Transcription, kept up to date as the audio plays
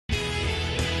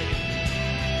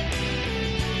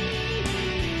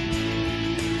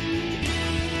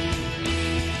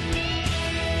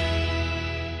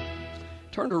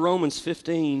turn to Romans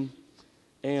 15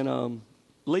 and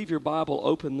leave your Bible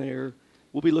open there.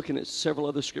 We'll be looking at several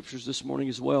other scriptures this morning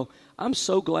as well. I'm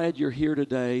so glad you're here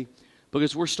today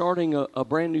because we're starting a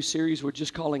brand new series we're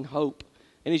just calling Hope.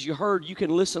 And as you heard, you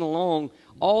can listen along.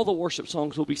 All the worship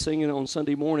songs we'll be singing on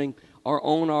Sunday morning are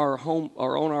on our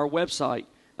website.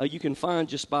 You can find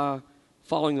just by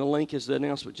following the link as the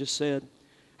announcement just said.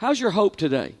 How's your hope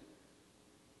today?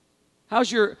 How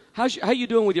you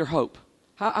doing with your hope?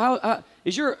 How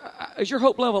is your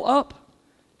hope level up?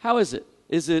 How is it?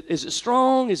 Is it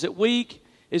strong? Is it weak?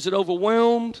 Is it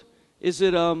overwhelmed? Is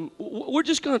it we're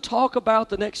just going to talk about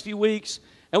the next few weeks,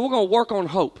 and we're going to work on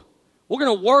hope. We're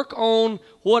going to work on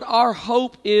what our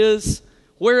hope is,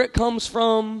 where it comes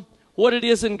from, what it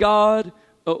is in God.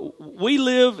 We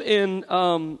live in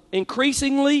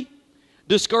increasingly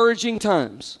discouraging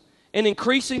times, and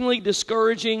increasingly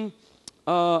discouraging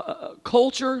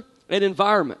culture and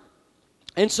environment.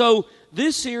 And so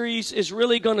this series is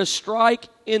really going to strike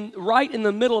right in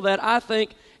the middle of that, I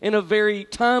think, in a very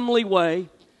timely way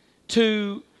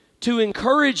to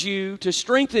encourage you, to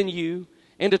strengthen you,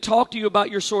 and to talk to you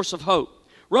about your source of hope.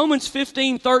 Romans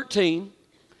 15:13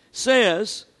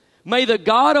 says, "May the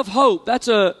God of hope," that's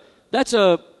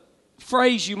a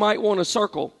phrase you might want to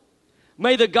circle.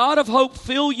 "May the God of hope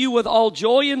fill you with all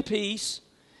joy and peace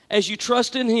as you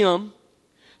trust in Him,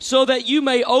 so that you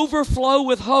may overflow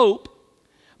with hope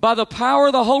by the power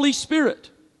of the Holy Spirit."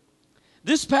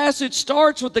 This passage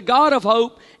starts with the God of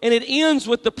hope, and it ends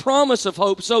with the promise of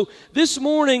hope. So this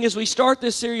morning, as we start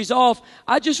this series off,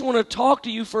 I just want to talk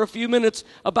to you for a few minutes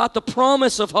about the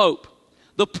promise of hope.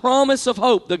 The promise of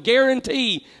hope, the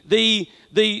guarantee,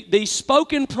 the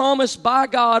spoken promise by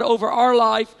God over our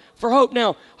life for hope.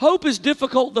 Now, hope is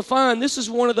difficult to find. This is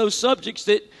one of those subjects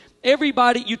that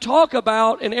everybody you talk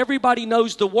about and everybody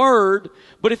knows the word,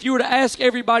 but if you were to ask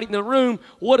everybody in the room,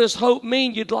 what does hope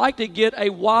mean? You'd like to get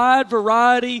a wide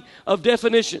variety of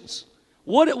definitions.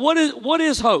 What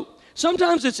is hope?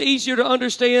 Sometimes it's easier to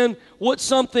understand what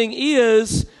something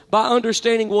is by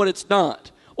understanding what it's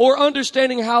not, or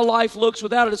understanding how life looks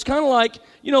without it. It's kind of like,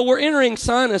 we're entering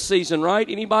sinus season, right?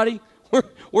 Anybody?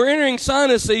 We're entering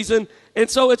sinus season. And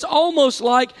so it's almost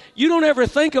like you don't ever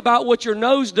think about what your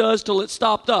nose does till it's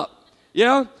stopped up.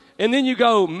 Yeah? And then you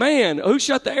go, man, who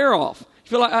shut the air off?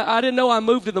 You feel like, I didn't know I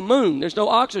moved to the moon. There's no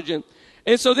oxygen.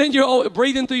 And so then you're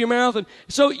breathing through your mouth. And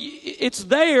so it's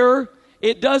there.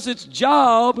 It does its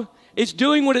job. It's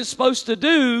doing what it's supposed to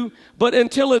do. But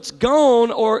until it's gone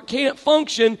or it can't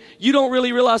function, you don't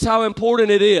really realize how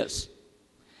important it is.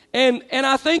 And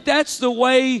I think that's the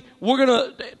way we're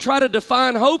going to try to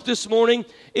define hope this morning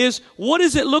is what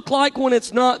does it look like when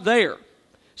it's not there?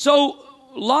 So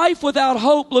life without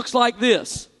hope looks like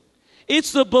this.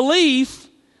 It's the belief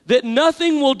that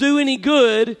nothing will do any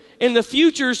good and the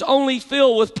future's only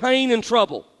filled with pain and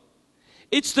trouble.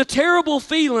 It's the terrible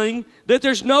feeling that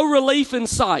there's no relief in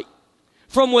sight,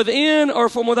 from within or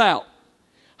from without.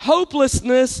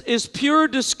 Hopelessness is pure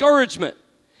discouragement.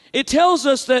 It tells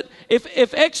us that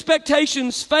if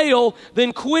expectations fail,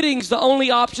 then quitting's the only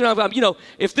option I've got.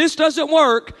 If this doesn't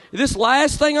work, this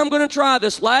last thing I'm going to try,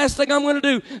 this last thing I'm going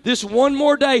to do, this one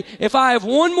more day, if I have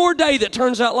one more day that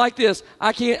turns out like this,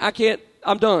 I can't,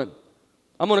 I'm done.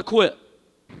 I'm going to quit.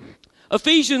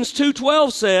 Ephesians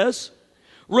 2:12 says,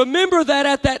 "Remember that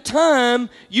at that time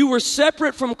you were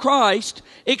separate from Christ,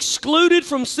 excluded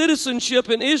from citizenship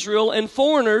in Israel and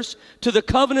foreigners to the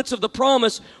covenants of the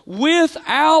promise,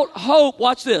 without hope,"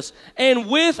 watch this, "and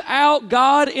without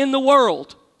God in the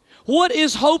world." What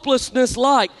is hopelessness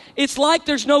like? It's like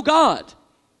there's no God.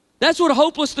 That's what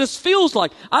hopelessness feels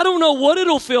like. I don't know what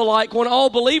it'll feel like when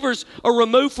all believers are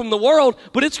removed from the world,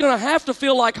 but it's going to have to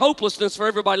feel like hopelessness for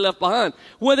everybody left behind.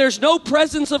 Where there's no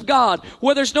presence of God,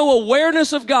 where there's no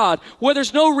awareness of God, where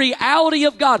there's no reality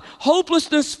of God,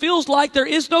 hopelessness feels like there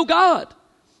is no God.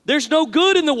 There's no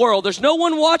good in the world. There's no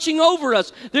one watching over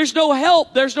us. There's no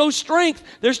help. There's no strength.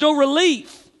 There's no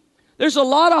relief. There's a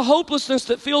lot of hopelessness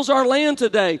that fills our land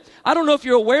today. I don't know if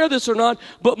you're aware of this or not,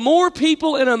 but more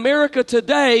people in America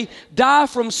today die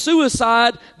from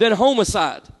suicide than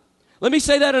homicide. Let me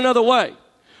say that another way.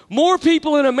 More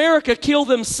people in America kill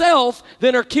themselves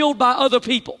than are killed by other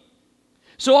people.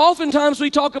 So oftentimes we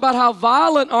talk about how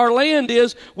violent our land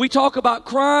is. We talk about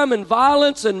crime and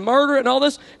violence and murder and all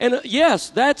this. And yes,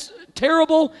 that's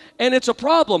terrible and it's a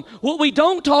problem. What we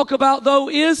don't talk about though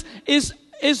is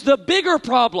the bigger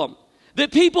problem.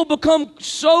 That people become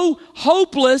so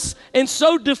hopeless and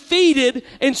so defeated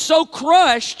and so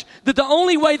crushed that the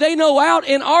only way they know out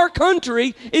in our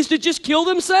country is to just kill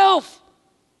themselves.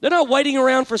 They're not waiting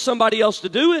around for somebody else to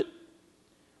do it.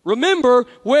 Remember,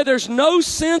 where there's no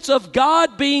sense of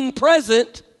God being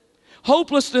present,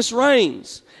 hopelessness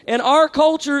reigns. And our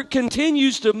culture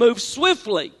continues to move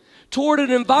swiftly toward an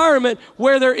environment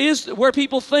where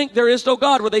people think there is no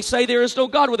God, where they say there is no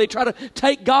God, where they try to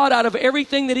take God out of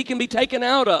everything that he can be taken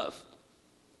out of.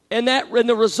 And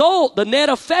the result, the net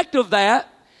effect of that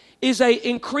is a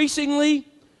increasingly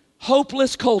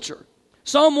hopeless culture.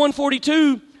 Psalm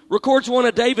 142 records one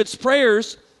of David's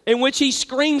prayers in which he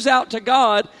screams out to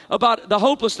God about the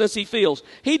hopelessness he feels.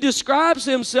 He describes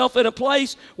himself in a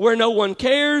place where no one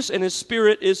cares and his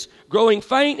spirit is growing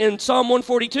faint. In Psalm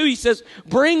 142, he says,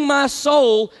 bring my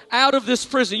soul out of this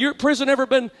prison.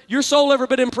 Your soul ever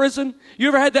been in prison? You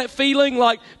ever had that feeling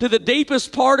like to the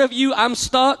deepest part of you, I'm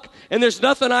stuck and there's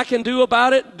nothing I can do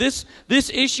about it? This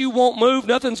issue won't move.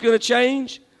 Nothing's going to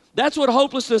change. That's what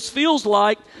hopelessness feels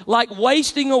like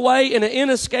wasting away in an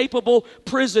inescapable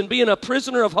prison, being a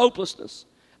prisoner of hopelessness.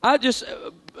 I just,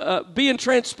 being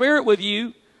transparent with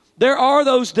you, there are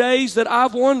those days that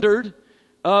I've wondered,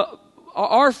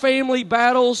 our family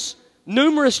battles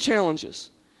numerous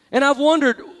challenges. And I've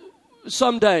wondered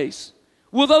some days,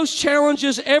 will those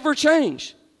challenges ever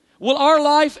change? Will our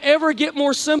life ever get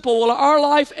more simple? Will our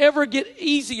life ever get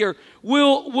easier?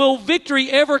 Will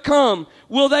victory ever come?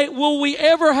 Will we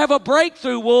ever have a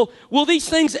breakthrough? Will these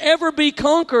things ever be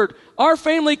conquered? Our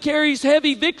family carries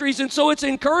heavy victories, and so it's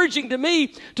encouraging to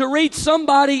me to read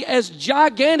somebody as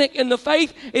gigantic in the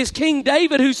faith as King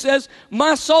David, who says,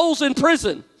 my soul's in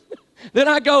prison. Then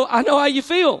I go, I know how you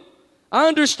feel. I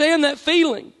understand that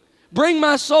feeling. Bring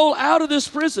my soul out of this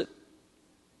prison.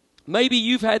 Maybe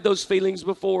you've had those feelings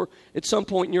before at some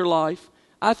point in your life.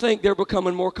 I think they're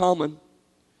becoming more common.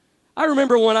 I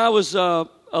remember when I was a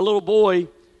little boy,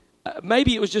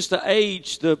 maybe it was just the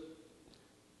age, the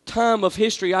time of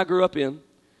history I grew up in.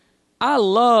 I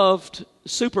loved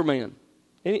Superman.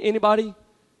 Anybody? You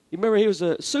remember he was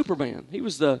a Superman? He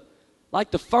was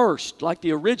like the first, like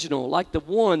the original, like the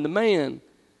one, the man.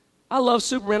 I love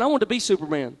Superman. I wanted to be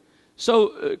Superman.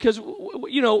 So, because,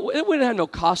 we didn't have no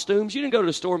costumes. You didn't go to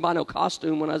the store and buy no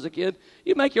costume when I was a kid.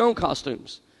 You make your own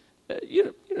costumes.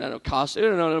 You didn't have no costume. You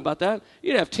didn't know about that.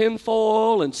 You'd have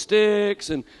tinfoil and sticks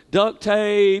and duct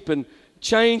tape and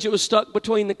change that was stuck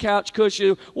between the couch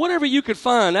cushion. Whatever you could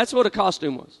find, that's what a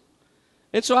costume was.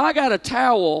 And so I got a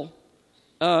towel,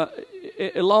 a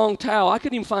long towel. I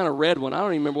couldn't even find a red one. I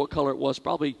don't even remember what color it was.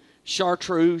 Probably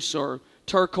chartreuse or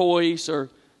turquoise or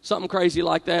something crazy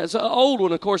like that. It's an old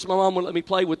one, of course. My mom wouldn't let me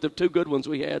play with the two good ones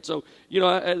we had. So,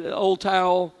 an old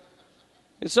towel.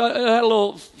 And so it had a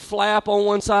little flap on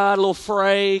one side, a little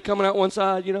fray coming out one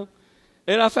side,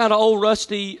 And I found an old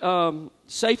rusty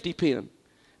safety pin.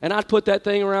 And I'd put that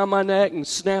thing around my neck and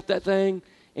snap that thing,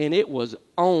 and it was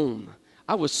on.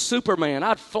 I was Superman.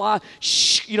 I'd fly.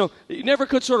 You never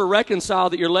could sort of reconcile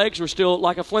that your legs were still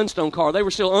like a Flintstone car. They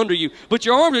were still under you. But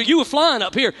your arms, you were flying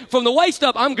up here. From the waist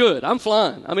up, I'm good. I'm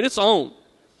flying. I mean, it's on.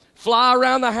 Fly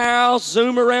around the house,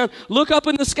 zoom around. Look up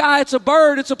in the sky. It's a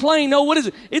bird. It's a plane. No, what is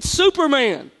it? It's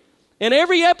Superman. And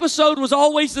every episode was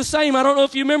always the same. I don't know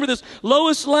if you remember this.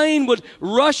 Lois Lane would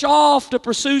rush off to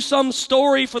pursue some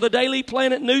story for the Daily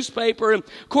Planet newspaper. And,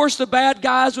 of course, the bad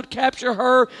guys would capture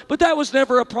her. But that was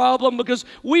never a problem because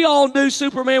we all knew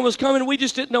Superman was coming. We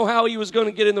just didn't know how he was going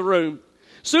to get in the room.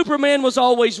 Superman was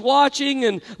always watching,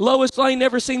 and Lois Lane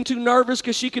never seemed too nervous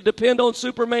because she could depend on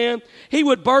Superman. He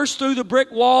would burst through the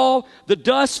brick wall. The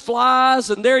dust flies,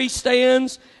 and there he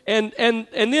stands. And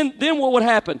then what would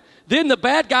happen? Then the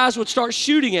bad guys would start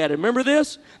shooting at him. Remember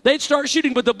this? They'd start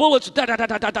shooting, but the bullets,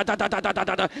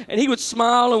 and he would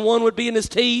smile, and one would be in his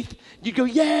teeth. You'd go,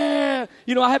 yeah.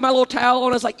 I had my little towel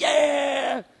on. I was like,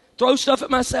 yeah. Throw stuff at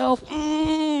myself.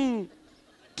 Killing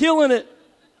it.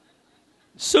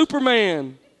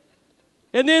 Superman.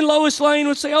 And then Lois Lane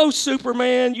would say, oh,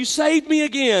 Superman, you saved me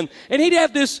again. And he'd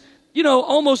have this,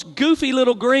 almost goofy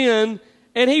little grin,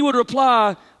 and he would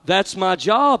reply, that's my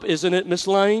job, isn't it, Miss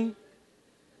Lane?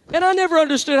 And I never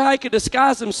understood how he could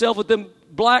disguise himself with them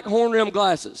black horn-rimmed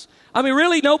glasses. I mean,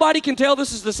 really, nobody can tell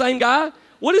this is the same guy?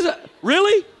 What is it?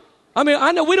 Really? I mean,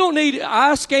 I know we don't need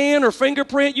eye scan or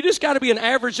fingerprint. You just got to be an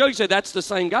average Joe. You say, that's the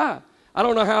same guy. I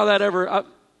don't know how that ever...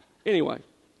 Anyway.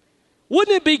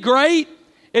 Wouldn't it be great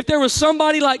if there was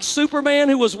somebody like Superman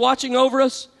who was watching over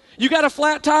us? You got a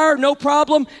flat tire? No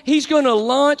problem. He's going to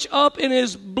launch up in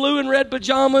his blue and red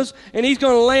pajamas, and he's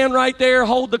going to land right there,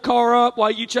 hold the car up while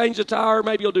you change the tire.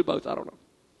 Maybe he'll do both. I don't know.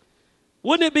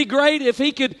 Wouldn't it be great if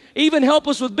he could even help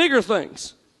us with bigger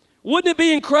things? Wouldn't it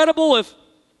be incredible if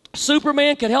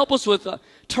Superman could help us with a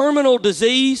terminal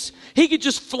disease? He could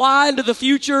just fly into the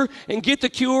future and get the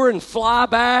cure and fly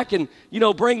back and,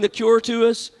 bring the cure to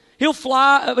us. He'll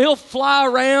fly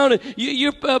around.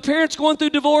 Your parents going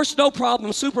through divorce, no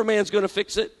problem. Superman's going to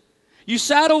fix it. You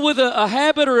saddle with a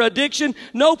habit or addiction,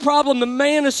 no problem. The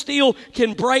man of steel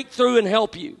can break through and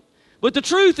help you. But the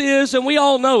truth is, and we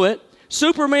all know it,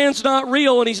 Superman's not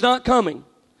real and he's not coming.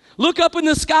 Look up in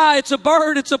the sky. It's a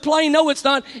bird. It's a plane. No, it's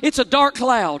not. It's a dark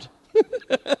cloud.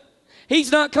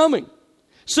 He's not coming.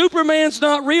 Superman's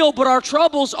not real, but our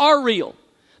troubles are real.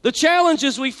 The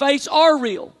challenges we face are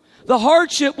real. The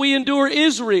hardship we endure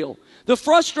is real. The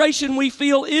frustration we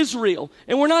feel is real.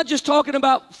 And we're not just talking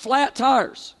about flat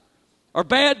tires or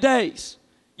bad days.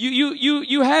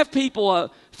 You have people, a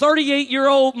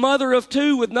 38-year-old mother of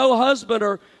two with no husband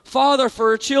or father for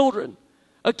her children.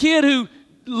 A kid who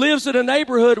lives in a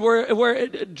neighborhood where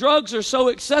drugs are so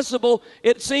accessible,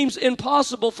 it seems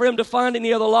impossible for him to find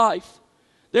any other life.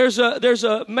 There's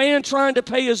a man trying to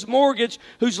pay his mortgage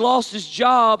who's lost his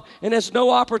job and has no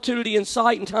opportunity in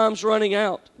sight and time's running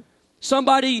out.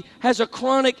 Somebody has a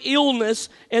chronic illness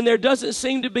and there doesn't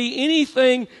seem to be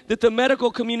anything that the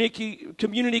medical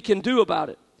community can do about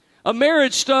it. A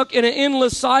marriage stuck in an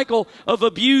endless cycle of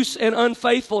abuse and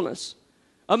unfaithfulness.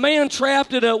 A man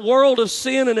trapped in a world of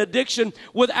sin and addiction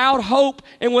without hope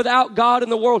and without God in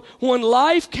the world. When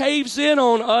life caves in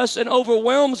on us and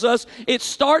overwhelms us, it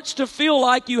starts to feel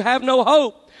like you have no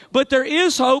hope. But there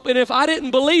is hope, and if I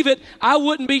didn't believe it, I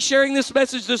wouldn't be sharing this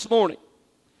message this morning.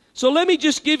 So let me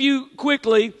just give you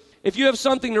quickly, if you have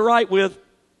something to write with,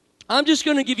 I'm just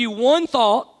going to give you one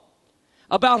thought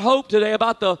about hope today,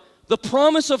 about the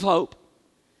promise of hope.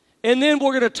 And then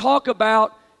we're going to talk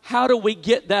about how do we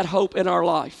get that hope in our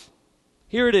life.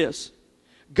 Here it is.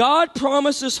 God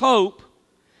promises hope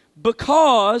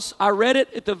because, I read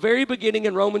it at the very beginning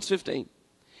in Romans 15.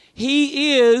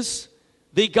 He is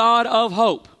the God of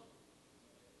hope.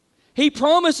 He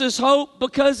promises hope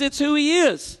because it's who He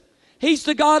is. He's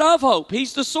the God of hope.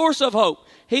 He's the source of hope.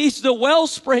 He's the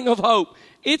wellspring of hope.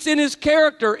 It's in His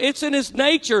character. It's in His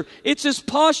nature. It's His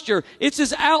posture. It's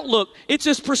His outlook. It's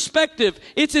His perspective.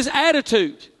 It's His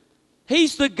attitude.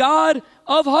 He's the God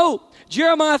of hope.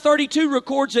 Jeremiah 32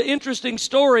 records an interesting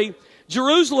story.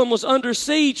 Jerusalem was under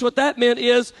siege. What that meant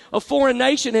is a foreign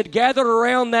nation had gathered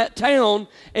around that town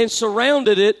and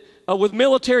surrounded it with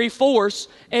military force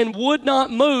and would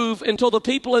not move until the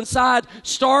people inside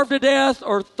starved to death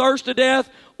or thirst to death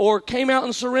or came out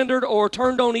and surrendered or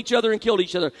turned on each other and killed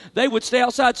each other. They would stay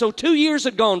outside. So 2 years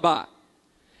had gone by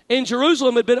and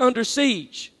Jerusalem had been under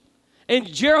siege. And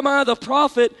Jeremiah the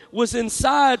prophet was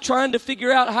inside trying to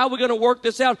figure out how we're going to work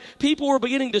this out. People were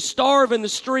beginning to starve in the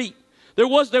street. They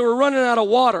were running out of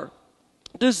water.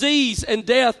 Disease and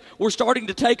death were starting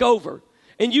to take over.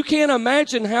 And you can't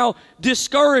imagine how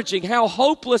discouraging, how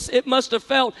hopeless it must have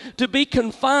felt to be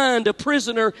confined, a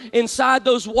prisoner inside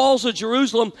those walls of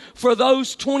Jerusalem for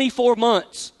those 24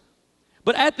 months.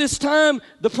 But at this time,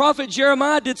 the prophet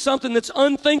Jeremiah did something that's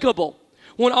unthinkable.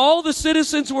 When all the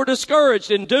citizens were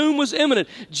discouraged and doom was imminent,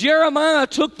 Jeremiah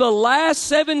took the last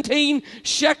 17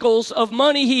 shekels of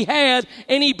money he had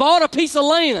and he bought a piece of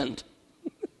land.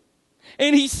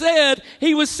 And he said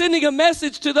he was sending a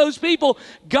message to those people.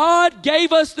 God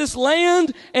gave us this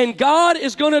land and God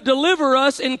is going to deliver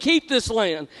us and keep this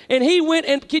land. And he went,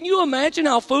 and can you imagine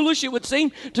how foolish it would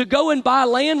seem to go and buy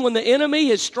land when the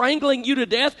enemy is strangling you to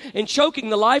death and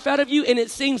choking the life out of you, and it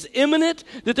seems imminent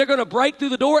that they're going to break through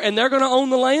the door and they're going to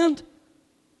own the land?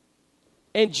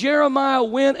 And Jeremiah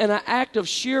went in an act of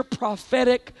sheer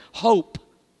prophetic hope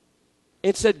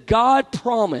and said, God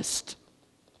promised,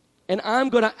 and I'm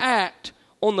going to act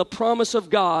on the promise of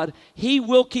God. He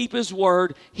will keep His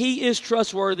word. He is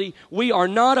trustworthy. We are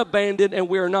not abandoned and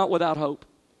we are not without hope.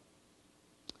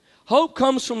 Hope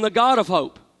comes from the God of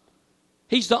hope.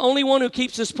 He's the only one who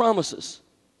keeps His promises.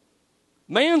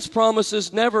 Man's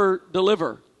promises never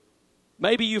deliver.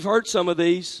 Maybe you've heard some of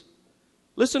these.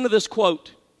 Listen to this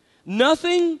quote.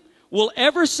 Nothing will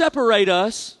ever separate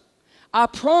us. I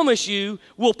promise you,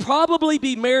 we'll probably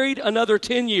be married another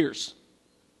 10 years.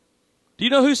 Do you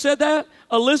know who said that?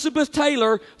 Elizabeth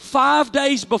Taylor, 5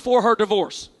 days before her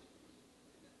divorce.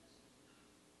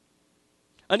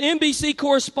 An NBC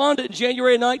correspondent in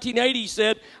January of 1980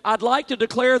 said, I'd like to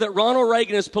declare that Ronald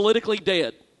Reagan is politically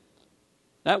dead.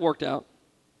 That worked out.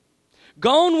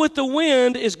 Gone with the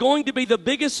Wind is going to be the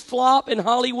biggest flop in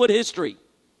Hollywood history.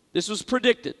 This was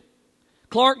predicted.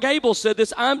 Clark Gable said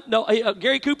this.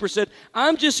 Gary Cooper said,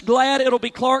 I'm just glad it'll be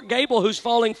Clark Gable who's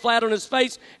falling flat on his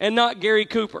face and not Gary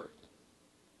Cooper,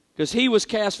 because he was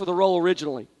cast for the role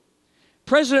originally.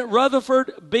 President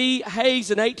Rutherford B. Hayes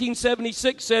in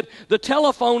 1876 said, the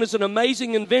telephone is an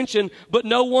amazing invention, but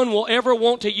no one will ever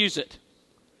want to use it.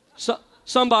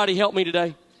 Somebody help me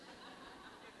today.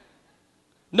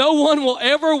 No one will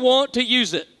ever want to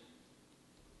use it.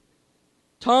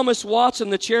 Thomas Watson,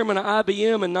 the chairman of IBM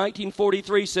in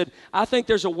 1943, said, I think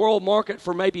there's a world market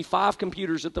for maybe 5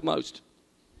 computers at the most.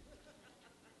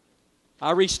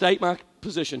 I restate my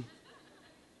position.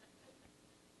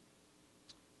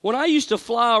 When I used to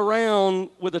fly around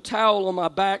with a towel on my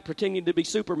back pretending to be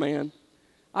Superman,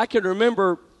 I can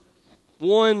remember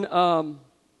one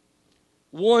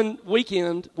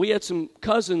weekend, we had some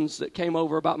cousins that came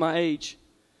over about my age.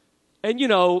 And, you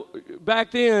know, back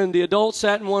then, the adults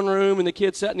sat in one room and the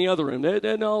kids sat in the other room. They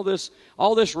didn't all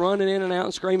this running in and out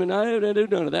and screaming. No, they didn't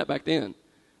do none of that back then.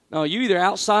 No, you either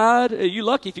outside, you're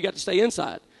lucky if you got to stay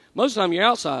inside. Most of the time you're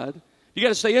outside. If you got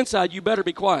to stay inside, you better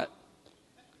be quiet.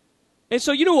 And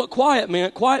so you know what quiet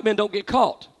meant? Quiet men don't get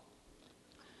caught.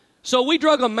 So we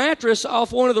drug a mattress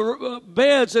off one of the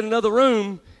beds in another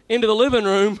room into the living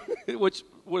room, which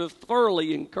would have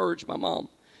thoroughly encouraged my mom.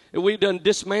 And we done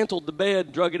dismantled the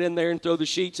bed, drug it in there, and throw the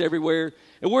sheets everywhere.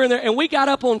 And we're in there, and we got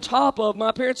up on top of,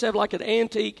 my parents have like an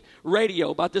antique radio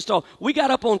about this tall. We got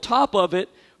up on top of it,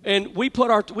 and we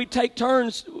take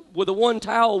turns with the one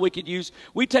towel we could use.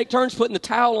 We take turns putting the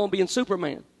towel on being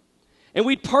Superman. And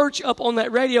we'd perch up on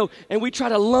that radio, and we'd try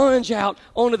to lunge out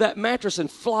onto that mattress and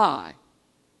fly.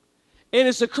 And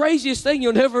it's the craziest thing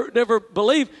you'll never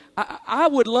believe. I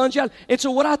would lunge out. And so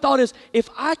what I thought is, if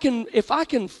I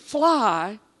can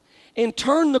fly and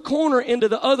turn the corner into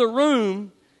the other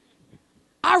room,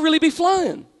 I'd really be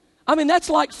flying. I mean, that's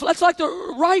like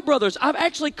the Wright brothers. I've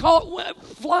actually caught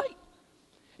flight.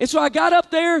 And so I got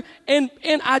up there and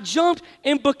I jumped,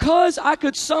 and because I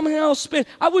could somehow spin,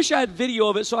 I wish I had video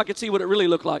of it so I could see what it really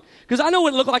looked like. Because I know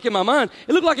what it looked like in my mind.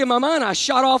 It looked like in my mind I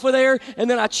shot off of there, and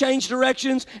then I changed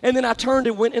directions, and then I turned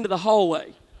and went into the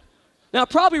hallway. Now,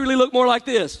 it probably really looked more like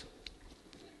this.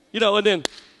 You know, and then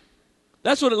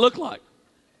that's what it looked like.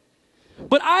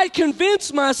 But I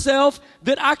convinced myself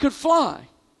that I could fly.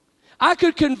 I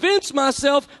could convince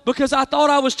myself because I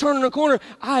thought I was turning a corner.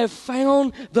 I have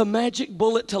found the magic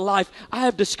bullet to life. I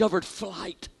have discovered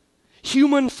flight,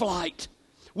 human flight,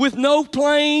 with no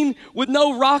plane, with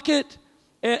no rocket.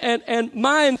 And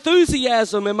my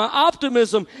enthusiasm and my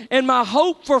optimism and my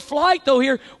hope for flight, though,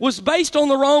 here was based on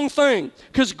the wrong thing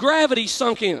because gravity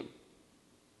sunk in.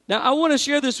 Now, I want to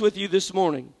share this with you this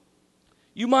morning.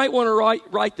 You might want to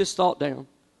write this thought down.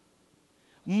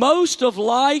 Most of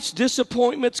life's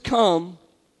disappointments come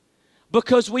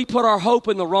because we put our hope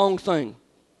in the wrong thing.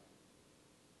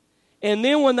 And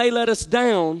then when they let us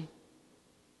down,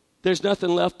 there's nothing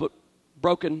left but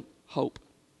broken hope.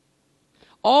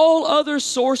 All other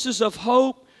sources of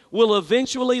hope will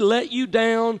eventually let you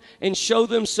down and show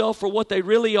themselves for what they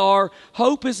really are.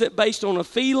 Hope isn't based on a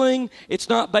feeling. It's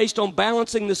not based on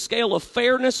balancing the scale of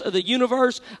fairness of the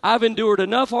universe. I've endured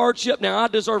enough hardship. Now I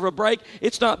deserve a break.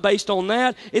 It's not based on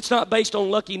that. It's not based on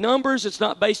lucky numbers. It's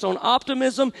not based on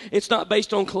optimism. It's not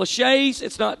based on cliches.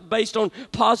 It's not based on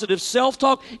positive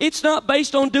self-talk. It's not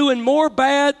based on doing more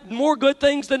good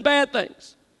things than bad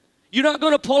things. You're not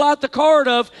going to pull out the card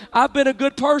of, I've been a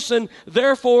good person,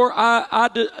 therefore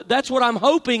that's what I'm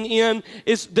hoping in,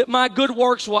 is that my good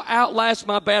works will outlast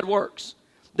my bad works.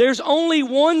 There's only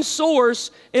one source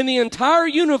in the entire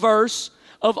universe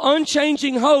of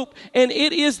unchanging hope, and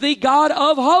it is the God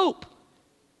of hope.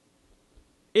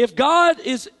 If God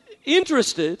is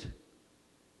interested,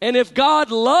 and if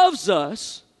God loves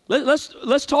us,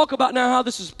 let's talk about now how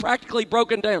this is practically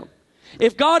broken down.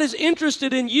 If God is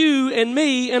interested in you and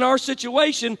me and our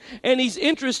situation, and He's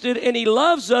interested and He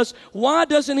loves us, why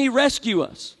doesn't He rescue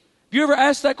us? Have you ever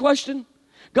asked that question?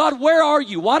 God, where are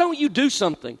you? Why don't you do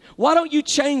something? Why don't you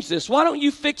change this? Why don't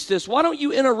you fix this? Why don't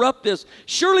you interrupt this?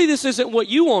 Surely this isn't what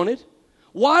you wanted.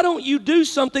 Why don't you do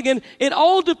something? And it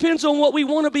all depends on what we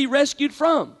want to be rescued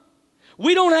from.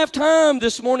 We don't have time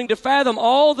this morning to fathom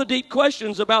all the deep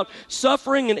questions about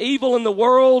suffering and evil in the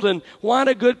world and why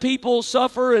do good people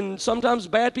suffer and sometimes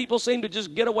bad people seem to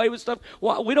just get away with stuff.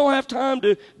 We don't have time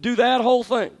to do that whole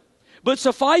thing. But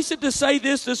suffice it to say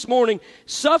this morning,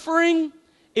 suffering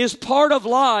is part of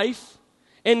life,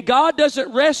 and God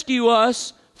doesn't rescue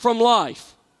us from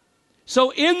life.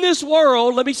 So in this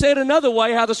world, let me say it another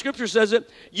way, how the Scripture says it,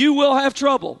 you will have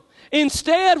trouble.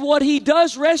 Instead, what He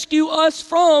does rescue us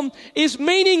from is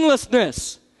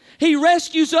meaninglessness. He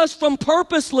rescues us from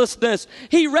purposelessness.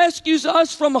 He rescues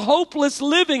us from hopeless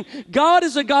living. God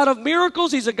is a God of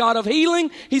miracles. He's a God of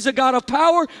healing. He's a God of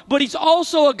power, but He's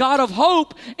also a God of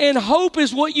hope, and hope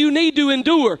is what you need to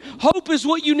endure. Hope is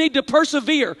what you need to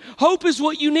persevere. Hope is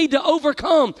what you need to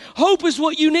overcome. Hope is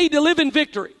what you need to live in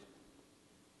victory.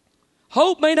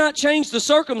 Hope may not change the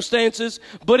circumstances,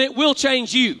 but it will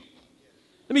change you.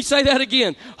 Let me say that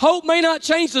again. Hope may not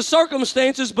change the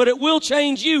circumstances, but it will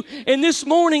change you. And this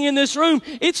morning in this room,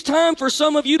 it's time for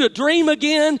some of you to dream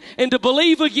again and to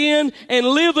believe again and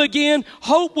live again.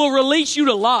 Hope will release you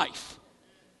to life.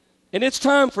 And it's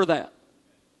time for that.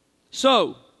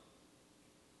 So,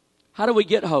 how do we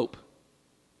get hope?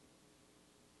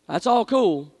 That's all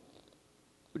cool.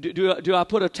 Do I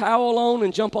put a towel on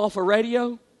and jump off a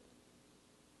radio?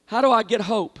 How do I get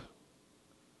hope?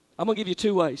 I'm going to give you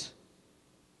 2 ways.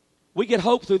 We get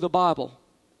hope through the Bible.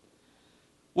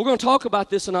 We're going to talk about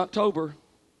this in October.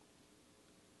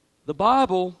 The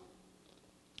Bible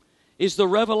is the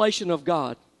revelation of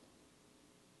God.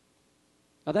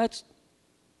 Now that's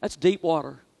deep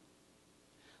water.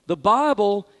 The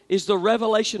Bible is the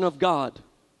revelation of God.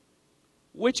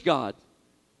 Which God?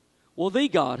 Well, the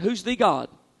God. Who's the God?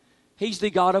 He's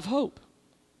the God of hope.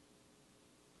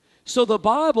 So the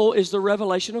Bible is the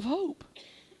revelation of hope.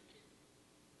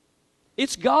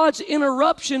 It's God's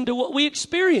interruption to what we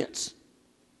experience.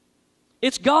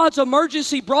 It's God's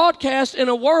emergency broadcast in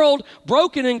a world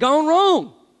broken and gone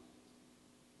wrong.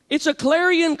 It's a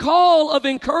clarion call of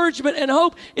encouragement and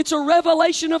hope. It's a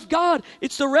revelation of God.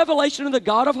 It's the revelation of the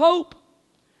God of hope.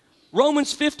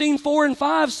 Romans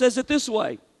 15:4-5 says it this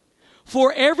way.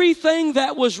 For everything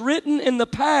that was written in the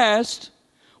past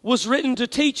was written to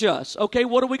teach us. Okay,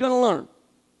 what are we going to learn?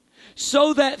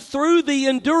 So that through the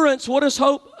endurance, what does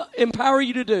hope empower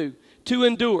you to do? To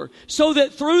endure. So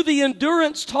that through the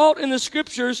endurance taught in the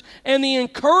Scriptures and the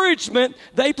encouragement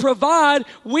they provide,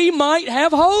 we might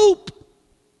have hope.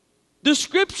 The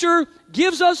Scripture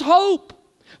gives us hope.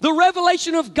 The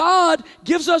revelation of God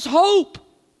gives us hope.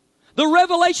 The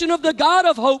revelation of the God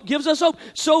of hope gives us hope.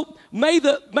 So may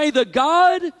the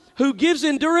God who gives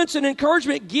endurance and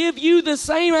encouragement give you the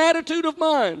same attitude of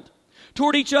mind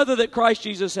toward each other that Christ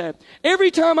Jesus had.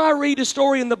 Every time I read a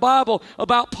story in the Bible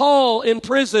about Paul in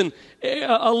prison,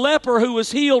 a leper who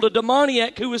was healed, a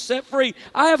demoniac who was set free,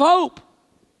 I have hope.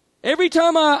 Every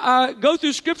time I go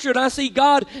through Scripture and I see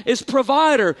God as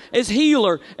provider, as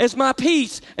healer, as my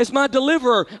peace, as my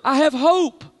deliverer, I have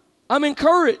hope. I'm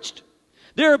encouraged.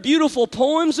 There are beautiful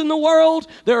poems in the world.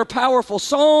 There are powerful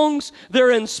songs. There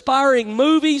are inspiring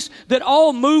movies that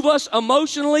all move us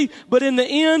emotionally. But in the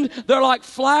end, they're like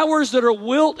flowers that are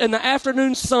wilt in the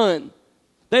afternoon sun.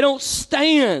 They don't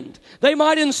stand. They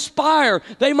might inspire.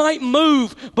 They might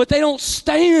move, but they don't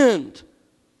stand.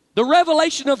 The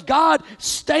revelation of God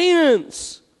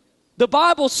stands. The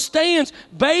Bible stands.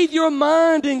 Bathe your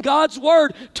mind in God's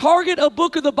Word. Target a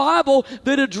book of the Bible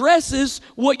that addresses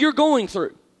what you're going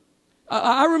through.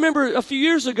 I remember a few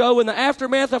years ago in the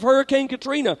aftermath of Hurricane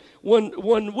Katrina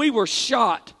when we were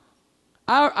shot.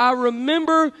 I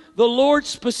remember the Lord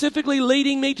specifically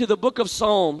leading me to the book of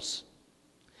Psalms.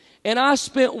 And I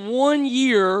spent 1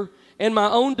 year in my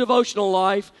own devotional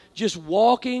life just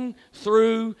walking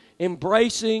through,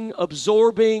 embracing,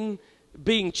 absorbing,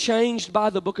 being changed by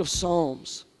the book of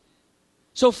Psalms.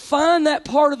 So find that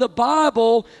part of the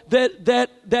Bible that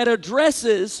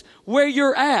addresses where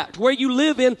you're at, where you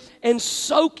live in, and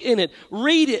soak in it.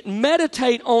 Read it,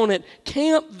 meditate on it,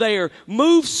 camp there,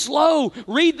 move slow.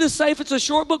 Read if it's a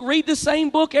short book, read the same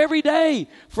book every day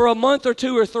for a month or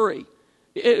 2 or 3.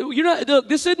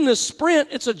 This isn't a sprint,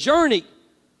 it's a journey.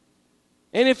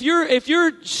 And if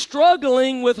you're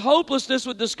struggling with hopelessness,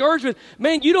 with discouragement,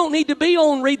 man, you don't need to be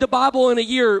on read the Bible in a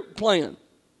year plan.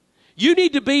 You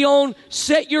need to be on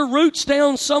set your roots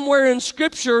down somewhere in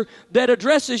Scripture that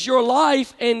addresses your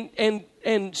life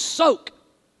and soak.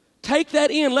 Take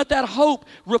that in. Let that hope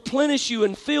replenish you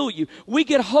and fill you. We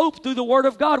get hope through the Word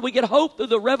of God. We get hope through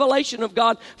the revelation of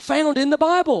God found in the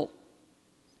Bible.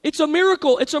 It's a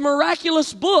miracle. It's a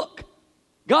miraculous book.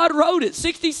 God wrote it,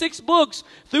 66 books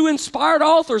through inspired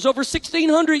authors over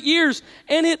 1,600 years,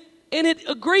 and it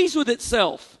agrees with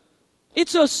itself.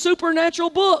 It's a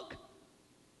supernatural book.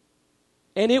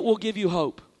 And it will give you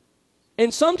hope.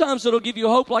 And sometimes it'll give you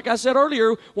hope, like I said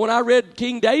earlier, when I read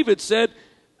King David said,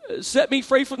 set me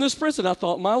free from this prison. I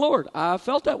thought, my Lord, I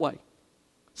felt that way.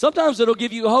 Sometimes it'll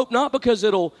give you hope, not because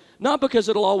it'll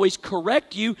always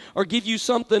correct you or give you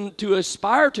something to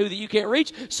aspire to that you can't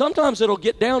reach. Sometimes it'll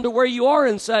get down to where you are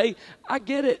and say, I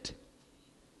get it.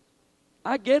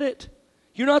 I get it.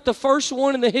 You're not the first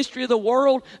one in the history of the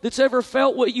world that's ever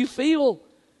felt what you feel.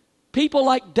 People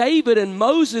like David and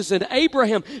Moses and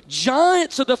Abraham,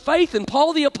 giants of the faith, and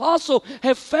Paul the Apostle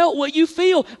have felt what you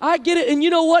feel. I get it. And you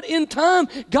know what? In time,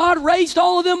 God raised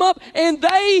all of them up and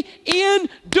they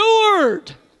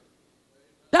endured.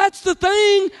 That's the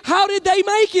thing. How did they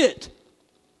make it?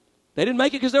 They didn't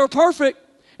make it because they were perfect.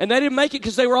 And they didn't make it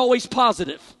because they were always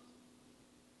positive.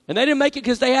 And they didn't make it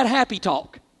because they had happy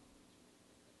talk.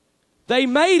 They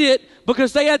made it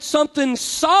because they had something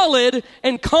solid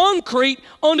and concrete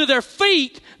under their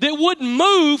feet that wouldn't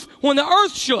move when the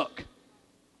earth shook.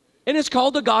 And it's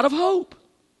called the God of hope.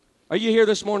 Are you here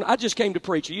this morning? I just came to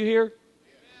preach. Are you here?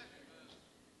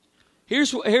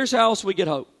 Here's how else we get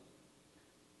hope.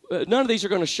 None of these are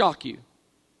going to shock you.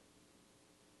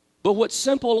 But what's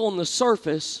simple on the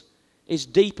surface is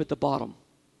deep at the bottom.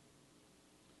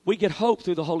 We get hope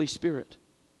through the Holy Spirit.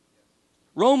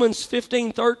 Romans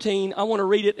 15:13, I want to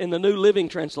read it in the New Living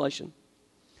Translation.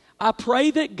 I pray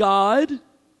that God,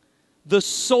 the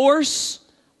source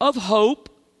of hope,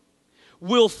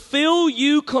 will fill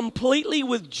you completely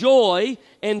with joy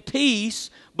and peace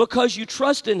because you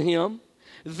trust in Him.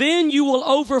 Then you will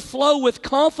overflow with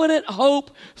confident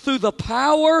hope through the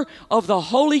power of the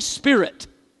Holy Spirit.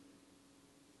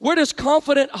 Where does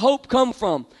confident hope come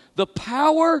from? The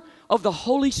power of the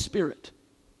Holy Spirit.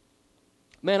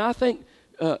 Man, I think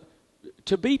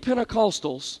to be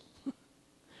Pentecostals,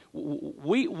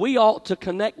 we ought to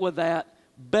connect with that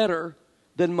better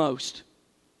than most.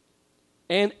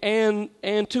 And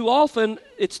too often,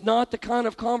 it's not the kind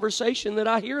of conversation that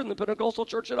I hear in the Pentecostal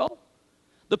church at all.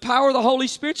 The power of the Holy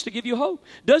Spirit's to give you hope.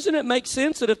 Doesn't it make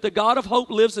sense that if the God of hope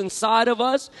lives inside of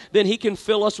us, then He can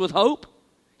fill us with hope?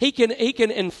 He can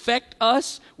infect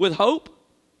us with hope.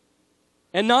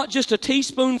 And not just a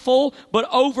teaspoonful, but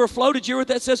overflow. Did you hear what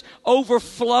that says?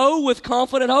 Overflow with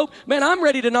confident hope. Man, I'm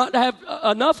ready to not have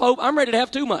enough hope. I'm ready to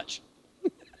have too much.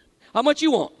 How much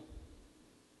you want?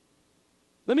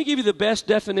 Let me give you the best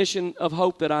definition of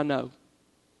hope that I know.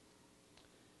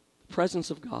 The presence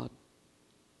of God.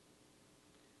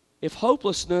 If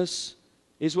hopelessness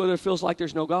is whether it feels like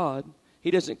there's no God,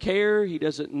 He doesn't care, He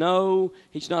doesn't know,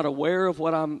 He's not aware of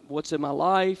what's in my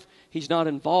life, He's not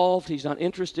involved, He's not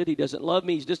interested, He doesn't love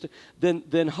me, He's just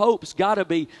then hope's got to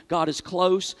be God is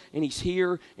close and He's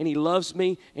here and He loves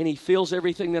me and He feels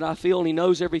everything that I feel and He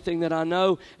knows everything that I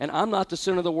know, and I'm not the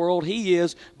center of the world, He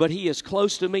is, but He is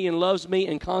close to me and loves me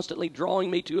and constantly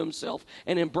drawing me to Himself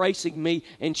and embracing me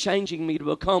and changing me to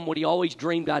become what He always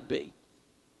dreamed I'd be.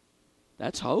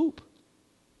 That's hope.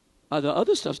 The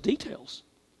other stuff's details.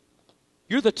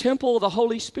 You're the temple of the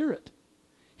Holy Spirit.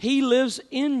 He lives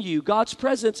in you. God's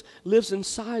presence lives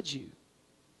inside you.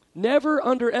 Never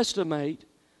underestimate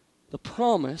the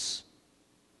promise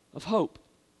of hope.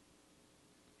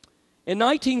 In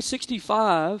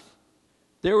 1965,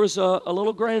 there was a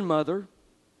little grandmother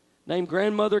named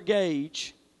Grandmother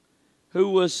Gage who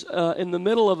was in the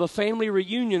middle of a family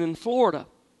reunion in Florida.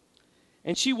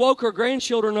 And she woke her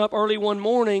grandchildren up early one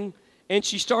morning and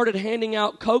she started handing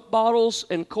out Coke bottles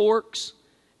and corks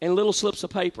and little slips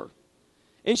of paper.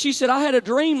 And she said, I had a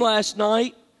dream last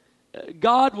night.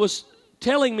 God was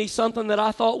telling me something that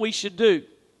I thought we should do.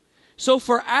 So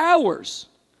for hours,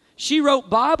 she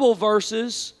wrote Bible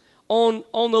verses on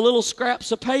the little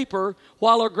scraps of paper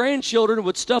while her grandchildren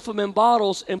would stuff them in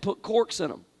bottles and put corks in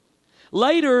them.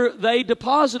 Later, they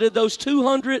deposited those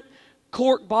 200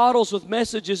 cork bottles with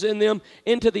messages in them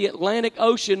into the Atlantic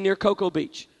Ocean near Cocoa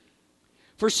Beach.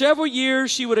 For several years,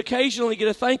 she would occasionally get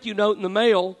a thank you note in the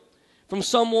mail from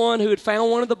someone who had found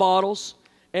one of the bottles.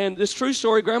 And this true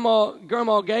story,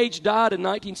 Grandma Gage died in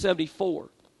 1974.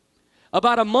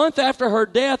 About a month after her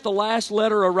death, the last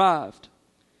letter arrived.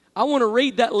 I want to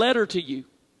read that letter to you.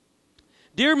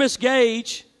 Dear Miss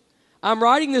Gage, I'm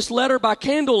writing this letter by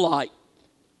candlelight.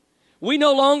 We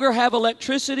no longer have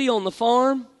electricity on the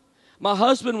farm. My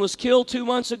husband was killed 2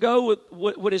 months ago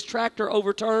with his tractor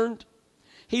overturned.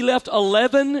 He left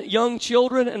 11 young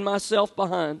children and myself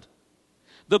behind.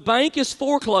 The bank is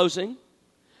foreclosing.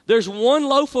 There's one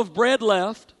loaf of bread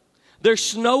left. There's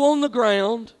snow on the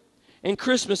ground. And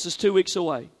Christmas is 2 weeks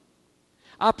away.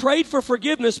 I prayed for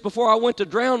forgiveness before I went to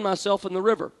drown myself in the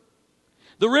river.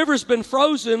 The river's been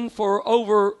frozen for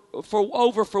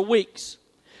weeks.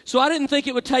 So I didn't think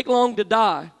it would take long to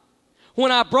die.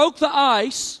 When I broke the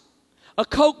ice, a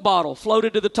Coke bottle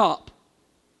floated to the top.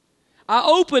 I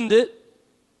opened it,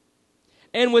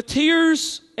 and with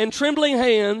tears and trembling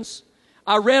hands,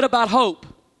 I read about hope.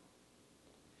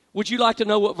 Would you like to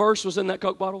know what verse was in that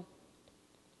Coke bottle?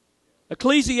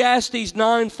 Ecclesiastes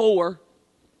 9:4.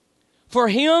 For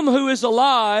him who is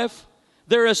alive,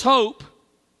 there is hope,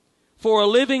 for a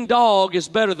living dog is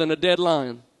better than a dead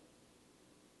lion.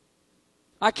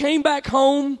 I came back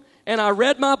home and I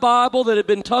read my Bible that had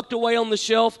been tucked away on the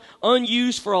shelf,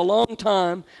 unused for a long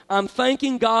time. I'm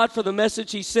thanking God for the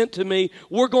message He sent to me.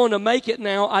 We're going to make it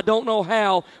now. I don't know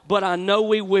how, but I know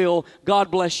we will.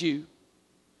 God bless you.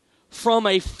 From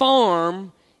a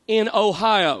farm in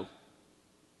Ohio.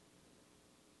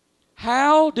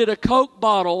 How did a Coke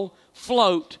bottle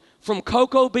float from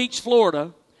Cocoa Beach,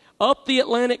 Florida, up the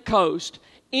Atlantic coast,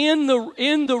 in the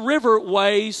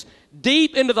riverways,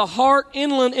 deep into the heart,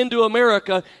 inland into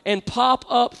America, and pop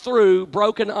up through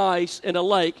broken ice in a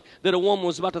lake that a woman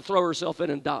was about to throw herself in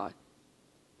and die.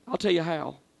 I'll tell you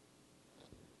how.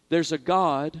 There's a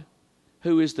God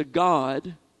who is the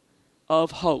God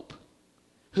of hope,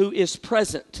 who is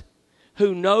present,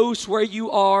 who knows where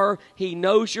you are. He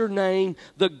knows your name.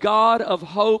 The God of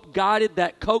hope guided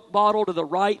that Coke bottle to the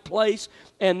right place,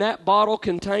 and that bottle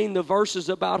contained the verses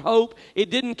about hope. It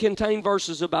didn't contain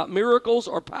verses about miracles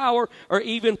or power or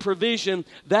even provision.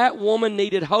 That woman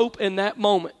needed hope in that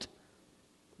moment,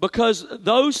 because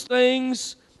those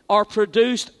things are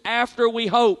produced after we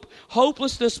hope.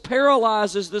 Hopelessness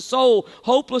paralyzes the soul.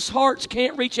 Hopeless hearts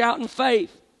can't reach out in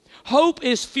faith. Hope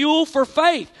is fuel for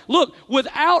faith. Look,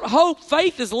 without hope,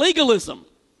 faith is legalism.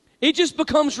 It just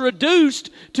becomes reduced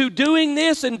to doing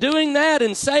this and doing that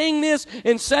and saying this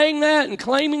and saying that and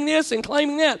claiming this and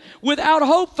claiming that. Without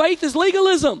hope, faith is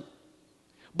legalism.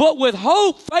 But with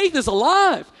hope, faith is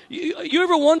alive. You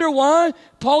ever wonder why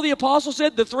Paul the Apostle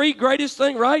said the three greatest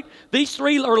things, right? These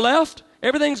three are left.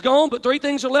 Everything's gone, but three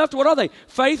things are left. What are they?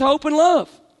 Faith, hope, and love.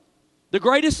 The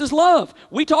greatest is love.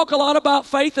 We talk a lot about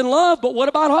faith and love, but what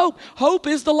about hope? Hope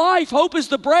is the life. Hope is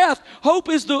the breath. Hope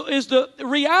is the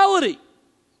reality.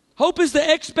 Hope is the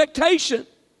expectation.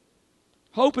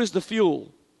 Hope is the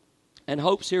fuel. And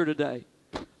hope's here today.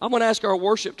 I'm going to ask our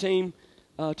worship team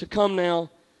to come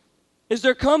now. As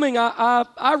they're coming,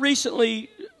 I recently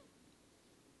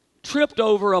tripped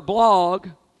over a blog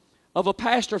of a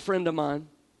pastor friend of mine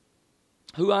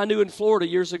who I knew in Florida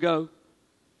years ago.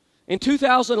 In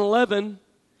 2011,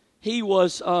 he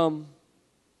was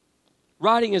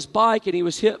riding his bike and he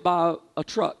was hit by a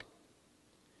truck.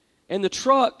 And the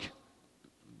truck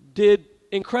did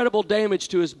incredible damage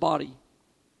to his body.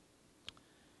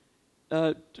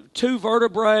 2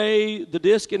 vertebrae, the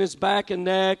disc in his back and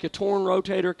neck, a torn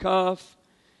rotator cuff,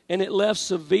 and it left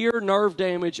severe nerve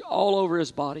damage all over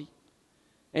his body.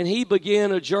 And he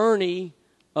began a journey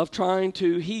of trying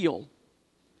to heal.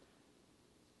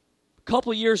 A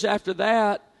couple of years after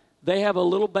that, they have a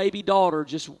little baby daughter,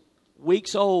 just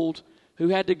weeks old, who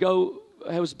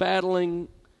was battling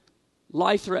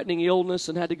life-threatening illness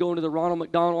and had to go into the Ronald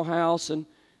McDonald House. And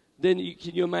then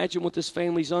can you imagine what this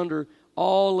family's under?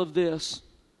 All of this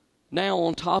now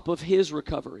on top of his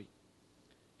recovery.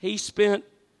 He spent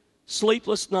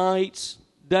sleepless nights,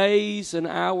 days and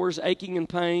hours aching in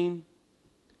pain.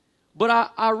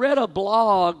 But I read a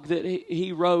blog that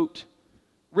he wrote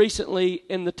recently,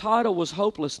 and the title was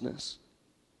Hopelessness.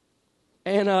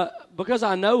 And because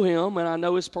I know him and I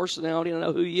know his personality and I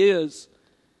know who he is,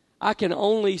 I can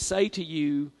only say to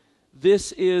you,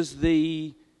 this is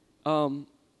the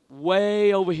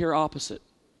way over here opposite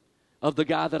of the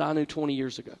guy that I knew 20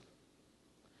 years ago.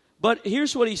 But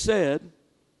here's what he said.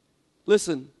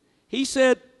 Listen, he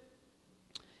said,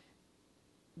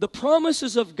 the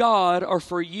promises of God are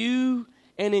for you,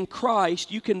 and in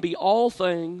Christ you can be all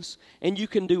things, and you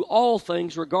can do all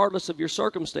things regardless of your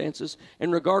circumstances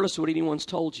and regardless of what anyone's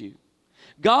told you.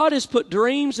 God has put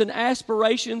dreams and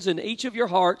aspirations in each of your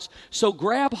hearts, so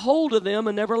grab hold of them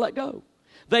and never let go.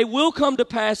 They will come to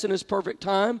pass in His perfect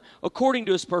time, according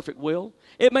to His perfect will.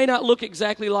 It may not look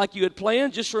exactly like you had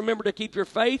planned. Just remember to keep your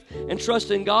faith and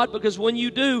trust in God, because when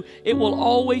you do, it will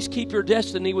always keep your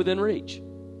destiny within reach.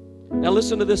 Now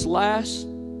listen to this last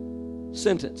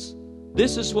sentence.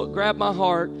 This is what grabbed my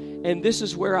heart, and this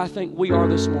is where I think we are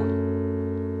this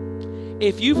morning.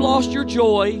 If you've lost your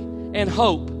joy and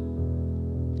hope,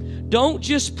 don't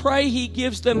just pray He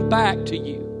gives them back to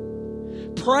you.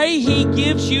 Pray He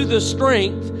gives you the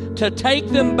strength to take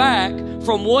them back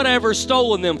from whatever's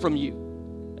stolen them from you.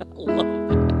 I love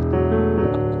that.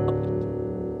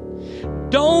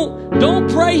 Don't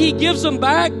pray He gives them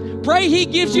back. Pray He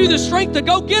gives you the strength to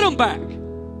go get them back.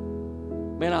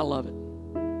 Man, I love it.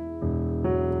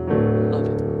 Love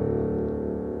it.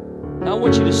 Now I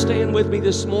want you to stand with me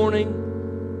this morning.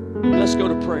 Let's go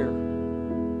to prayer.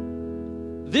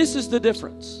 This is the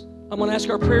difference. I'm going to ask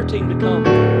our prayer team to come.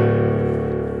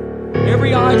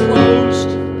 Every eye closed.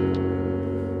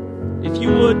 If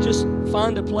you would, just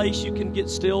find a place you can get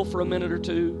still for a minute or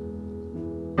two.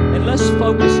 And let's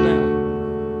focus now.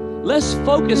 Let's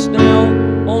focus now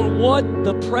on what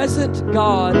the present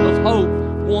God of hope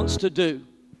wants to do.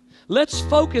 Let's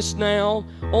focus now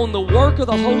on the work of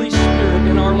the Holy Spirit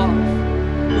in our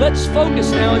life. Let's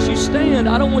focus now as you stand.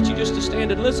 I don't want you just to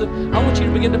stand and listen. I want you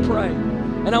to begin to pray.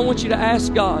 And I want you to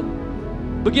ask God.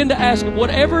 Begin to ask Him,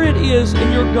 whatever it is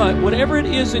in your gut, whatever it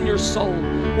is in your soul,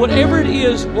 whatever it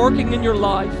is working in your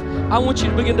life, I want you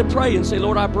to begin to pray and say,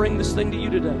 Lord, I bring this thing to you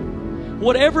today.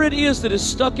 Whatever it is that is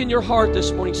stuck in your heart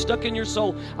this morning, stuck in your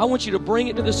soul, I want you to bring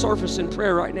it to the surface in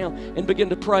prayer right now and begin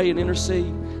to pray and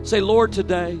intercede. Say, Lord,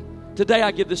 today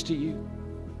I give this to you.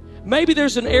 Maybe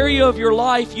there's an area of your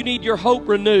life you need your hope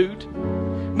renewed.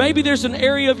 Maybe there's an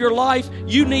area of your life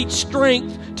you need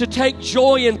strength to take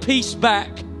joy and peace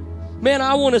back. Man,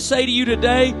 I want to say to you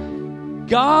today,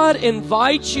 God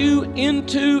invites you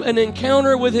into an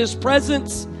encounter with His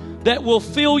presence that will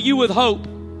fill you with hope.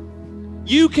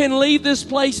 You can leave this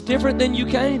place different than you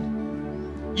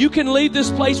came. You can leave this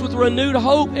place with renewed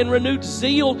hope and renewed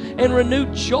zeal and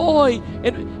renewed joy.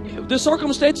 And the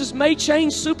circumstances may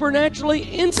change supernaturally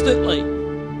instantly.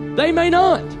 They may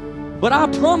not. But I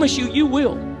promise you, you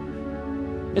will.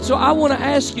 And so I want to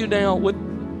ask you now,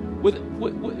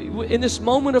 in this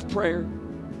moment of prayer,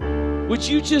 would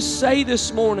you just say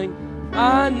this morning,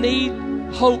 I need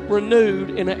hope renewed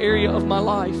in an area of my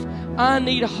life. I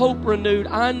need hope renewed.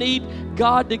 I need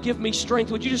God to give me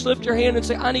strength. Would you just lift your hand and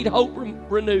say, I need hope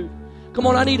renewed? Come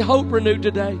on, I need hope renewed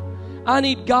today. I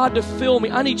need God to fill me.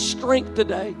 I need strength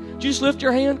today. Would you just lift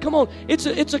your hand? Come on. It's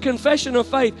a confession of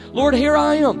faith. Lord, here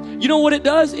I am. You know what it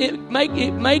does? It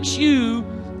makes you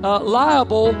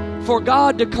liable for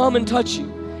God to come and touch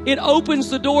you. It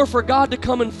opens the door for God to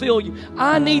come and fill you.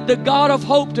 I need the God of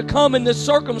hope to come in this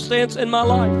circumstance in my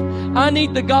life. I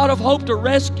need the God of hope to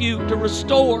rescue, to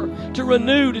restore, to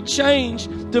renew, to change,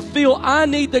 to fill. I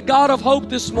need the God of hope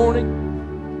this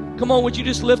morning. Come on, would you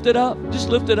just lift it up? Just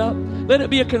lift it up. Let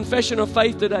it be a confession of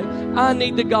faith today. I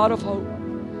need the God of hope.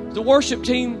 The worship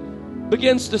team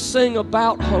begins to sing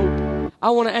about hope. I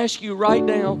want to ask you right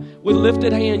now, with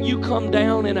lifted hand, you come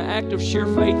down in an act of sheer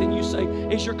faith and you say,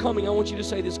 as you're coming, I want you to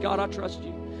say this, God, I trust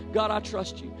you. God, I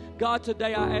trust you. God,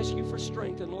 today I ask you for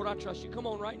strength, and Lord, I trust you. Come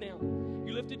on right now.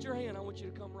 You lifted your hand. I want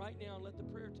you to come right now and let the